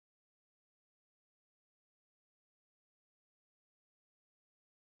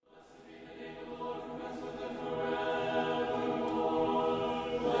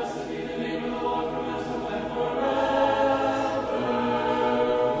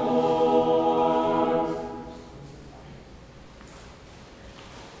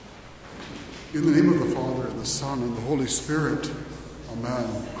In the name of the Father, and the Son, and the Holy Spirit.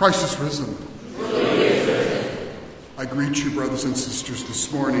 Amen. Christ is risen. I greet you, brothers and sisters,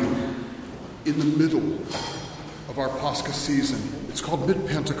 this morning in the middle of our Pascha season. It's called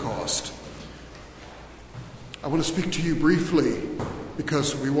Mid-Pentecost. I want to speak to you briefly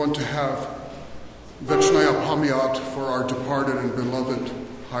because we want to have Vechnaya Pamiat for our departed and beloved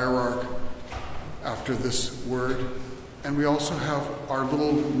hierarch after this word. And we also have our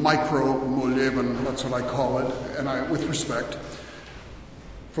little micro moleben, that's what I call it, and with respect,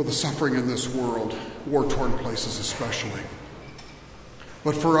 for the suffering in this world, war-torn places especially.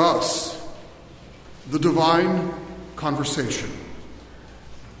 But for us, the divine conversation.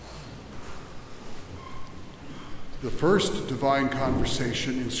 The first divine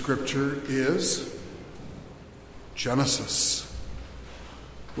conversation in Scripture is Genesis,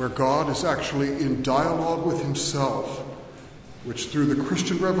 where God is actually in dialogue with himself, which through the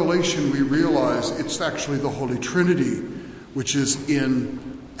Christian revelation we realize it's actually the Holy Trinity, which is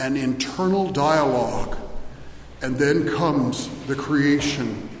in an internal dialogue. And then comes the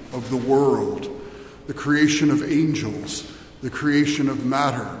creation of the world, the creation of angels, the creation of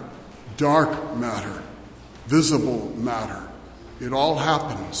matter, dark matter, visible matter. It all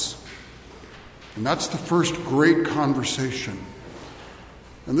happens. And that's the first great conversation.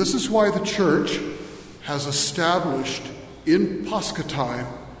 And this is why the Church has established in Pascha time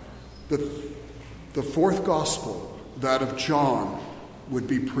that the fourth gospel, that of John, would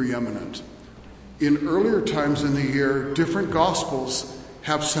be preeminent. In earlier times in the year, different gospels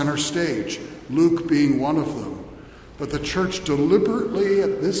have center stage, Luke being one of them. But the Church deliberately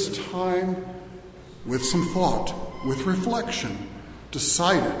at this time, with some thought, with reflection,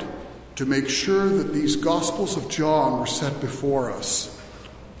 decided to make sure that these Gospels of John were set before us.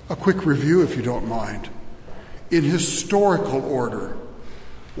 A quick review, if you don't mind. In historical order,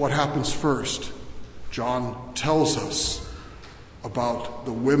 what happens first? John tells us about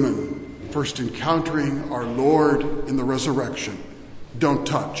the women first encountering our Lord in the resurrection. Don't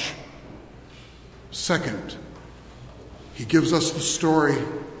touch. Second, he gives us the story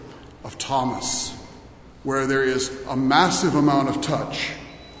of Thomas, where there is a massive amount of touch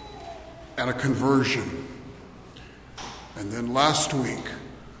and a conversion. And then last week,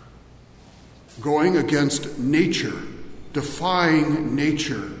 going against nature, defying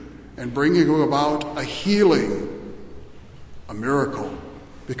nature, and bringing about a healing, a miracle.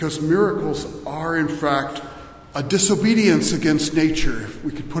 Because miracles are, in fact, a disobedience against nature, if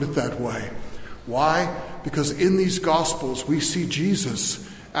we could put it that way. Why? Because in these Gospels, we see Jesus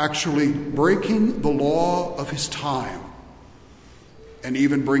actually breaking the law of his time and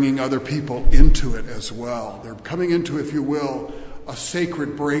even bringing other people into it as well. They're coming into, if you will, a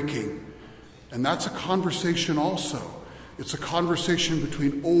sacred breaking. And that's a conversation also. It's a conversation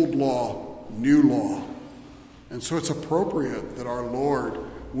between old law, new law. And so it's appropriate that our Lord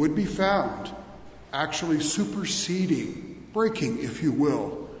would be found actually superseding, breaking, if you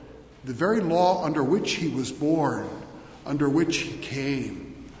will, the very law under which he was born, under which he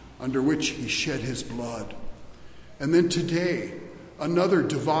came, under which he shed his blood. And then today, another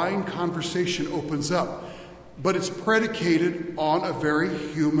divine conversation opens up, but it's predicated on a very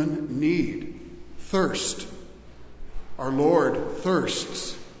human need. Thirst. Our Lord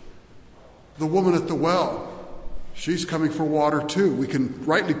thirsts. The woman at the well, she's coming for water too. We can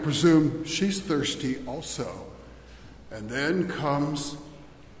rightly presume she's thirsty also. And then comes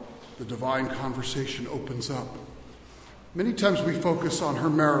the divine conversation, opens up. Many times we focus on her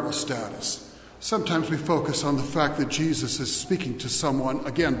marital status. Sometimes we focus on the fact that Jesus is speaking to someone,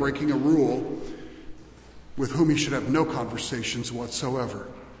 again, breaking a rule, with whom he should have no conversations whatsoever.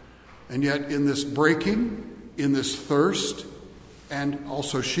 And yet in this breaking, in this thirst, and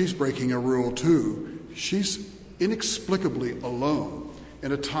also she's breaking a rule too, she's inexplicably alone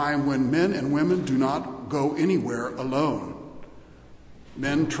in a time when men and women do not go anywhere alone.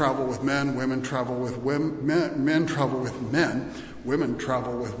 Men travel with men, women travel with women, men travel with men, women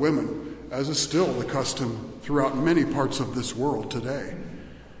travel with women, as is still the custom throughout many parts of this world today.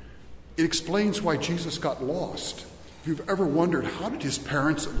 It explains why Jesus got lost. If you've ever wondered, how did his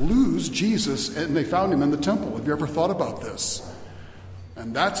parents lose Jesus and they found him in the temple? Have you ever thought about this?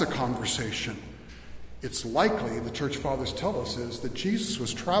 And that's a conversation. It's likely, the church fathers tell us, is that Jesus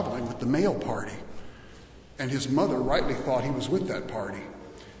was traveling with the male party. And his mother rightly thought he was with that party.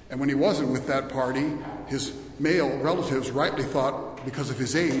 And when he wasn't with that party, his male relatives rightly thought, because of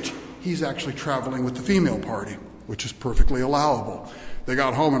his age, he's actually traveling with the female party, which is perfectly allowable. They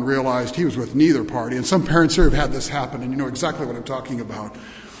got home and realized he was with neither party. And some parents here have had this happen, and you know exactly what I'm talking about.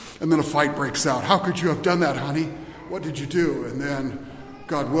 And then a fight breaks out. How could you have done that, honey? What did you do? And then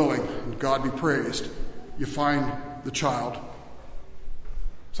God willing, and God be praised, you find the child,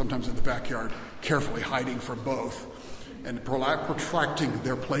 sometimes in the backyard, carefully hiding from both and protracting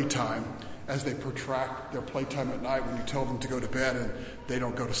their playtime as they protract their playtime at night when you tell them to go to bed and they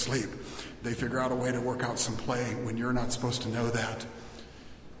don't go to sleep. They figure out a way to work out some play when you're not supposed to know that.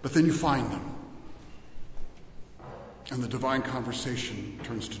 But then you find them. And the divine conversation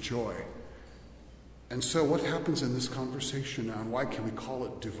turns to joy. And so what happens in this conversation now, and why can we call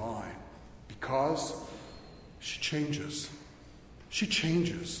it divine? Because she changes. She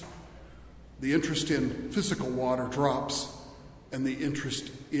changes. The interest in physical water drops, and the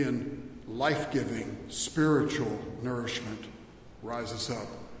interest in life-giving, spiritual nourishment rises up.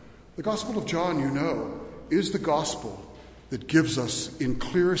 The Gospel of John, you know, is the gospel that gives us in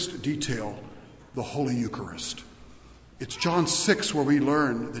clearest detail the Holy Eucharist. It's John 6 where we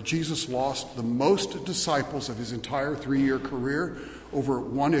learn that Jesus lost the most disciples of his entire 3-year career over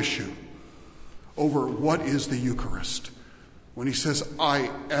one issue, over what is the Eucharist. When he says,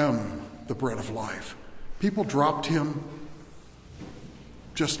 I am the bread of life. People dropped him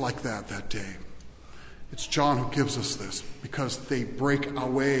just like that day. It's John who gives us this because they break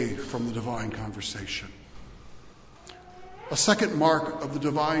away from the divine conversation. A second mark of the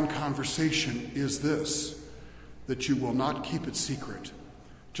divine conversation is this, that you will not keep it secret.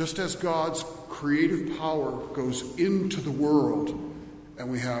 Just as God's creative power goes into the world,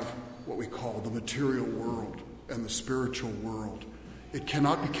 and we have what we call the material world and the spiritual world, it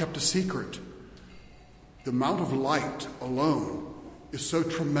cannot be kept a secret. The amount of light alone is so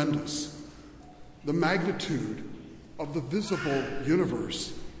tremendous. The magnitude of the visible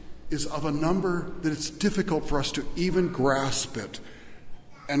universe is of a number that it's difficult for us to even grasp it.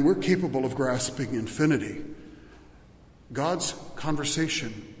 And we're capable of grasping infinity. God's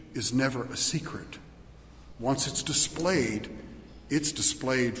conversation is never a secret. Once it's displayed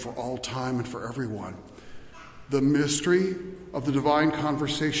for all time and for everyone. The mystery of the divine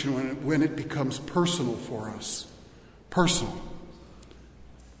conversation, when it becomes personal for us, personal,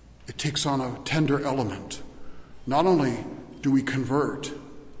 it takes on a tender element. Not only do we convert,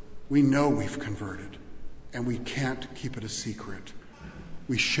 we know we've converted, and we can't keep it a secret.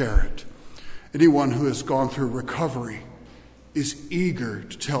 We share it. Anyone who has gone through recovery is eager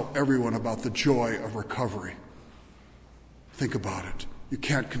to tell everyone about the joy of recovery. Think about it. You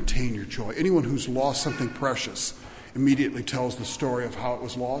can't contain your joy. Anyone who's lost something precious immediately tells the story of how it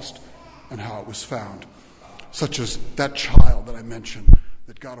was lost and how it was found. Such as that child that I mentioned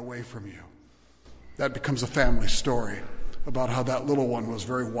that got away from you. That becomes a family story about how that little one was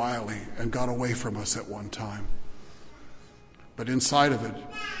very wily and got away from us at one time. But inside of it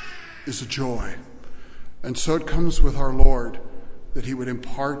is a joy. And so it comes with our Lord that he would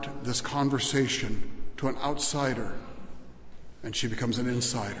impart this conversation to an outsider, and she becomes an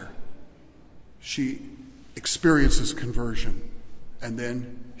insider. She experiences conversion, and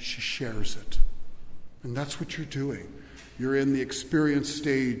then she shares it. And that's what you're doing. You're in the experience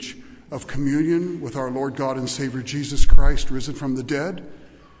stage of communion with our Lord God and Savior Jesus Christ, risen from the dead,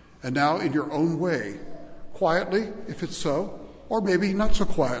 and now in your own way, quietly, if it's so, or maybe not so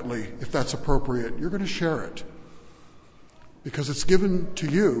quietly, if that's appropriate, you're going to share it. Because it's given to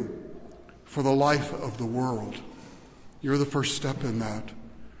you for the life of the world. You're the first step in that.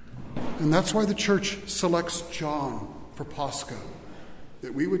 And that's why the church selects John for Pascha,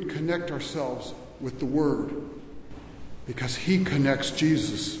 that we would connect ourselves with the Word, because he connects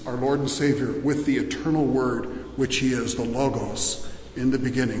Jesus, our Lord and Savior, with the eternal Word, which he is, the Logos. In the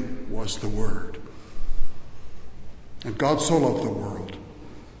beginning was the Word. And God so loved the world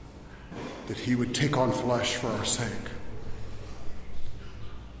that he would take on flesh for our sake.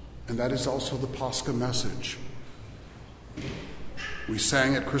 And that is also the Pascha message. We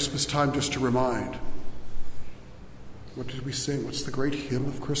sang at Christmas time just to remind. What did we sing? What's the great hymn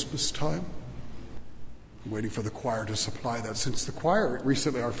of Christmas time? I'm waiting for the choir to supply that. Since the choir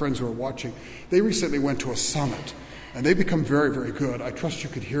recently, our friends who are watching, they recently went to a summit, and they become very, very good. I trust you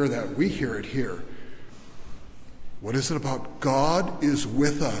could hear that. We hear it here. What is it about? God is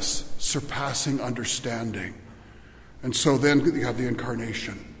with us, surpassing understanding. And so then you have the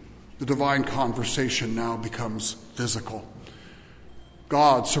incarnation. The divine conversation now becomes physical.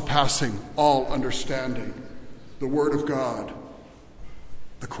 God surpassing all understanding. The Word of God,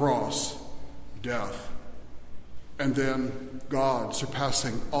 the cross, death. And then God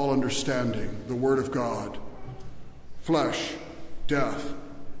surpassing all understanding. The Word of God, flesh, death,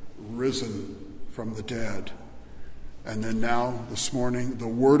 risen from the dead. And then now, this morning, the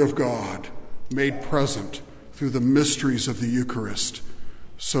Word of God made present through the mysteries of the Eucharist,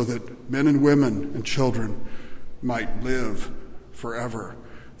 so that men and women and children might live forever,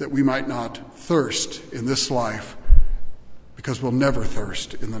 that we might not thirst in this life, because we'll never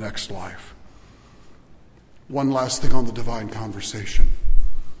thirst in the next life. One last thing on the divine conversation.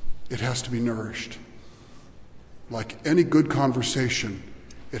 It has to be nourished. Like any good conversation,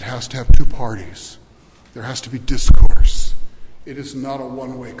 it has to have two parties. There has to be discourse. It is not a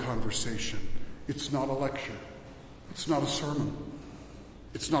one-way conversation. It's not a lecture. It's not a sermon.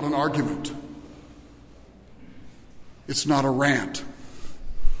 It's not an argument. It's not a rant.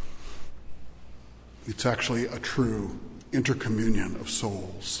 It's actually a true intercommunion of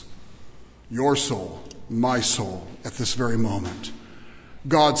souls. Your soul, my soul, at this very moment.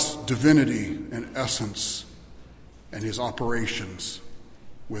 God's divinity and essence and his operations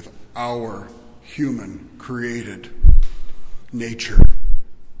with our human created nature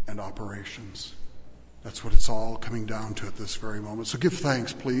and operations. That's what it's all coming down to at this very moment. So give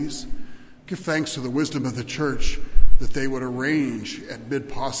thanks, please. Give thanks to the wisdom of the church that they would arrange at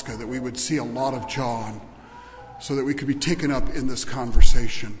mid-Pascha that we would see a lot of John so that we could be taken up in this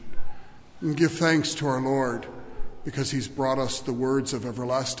conversation. And give thanks to our Lord because he's brought us the words of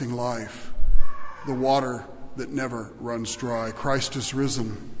everlasting life, the water that never runs dry. Christ is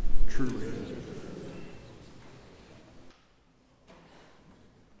risen, truly.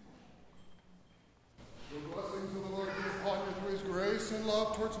 The blessings of the Lord be upon you through his grace and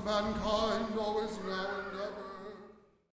love towards mankind, always now and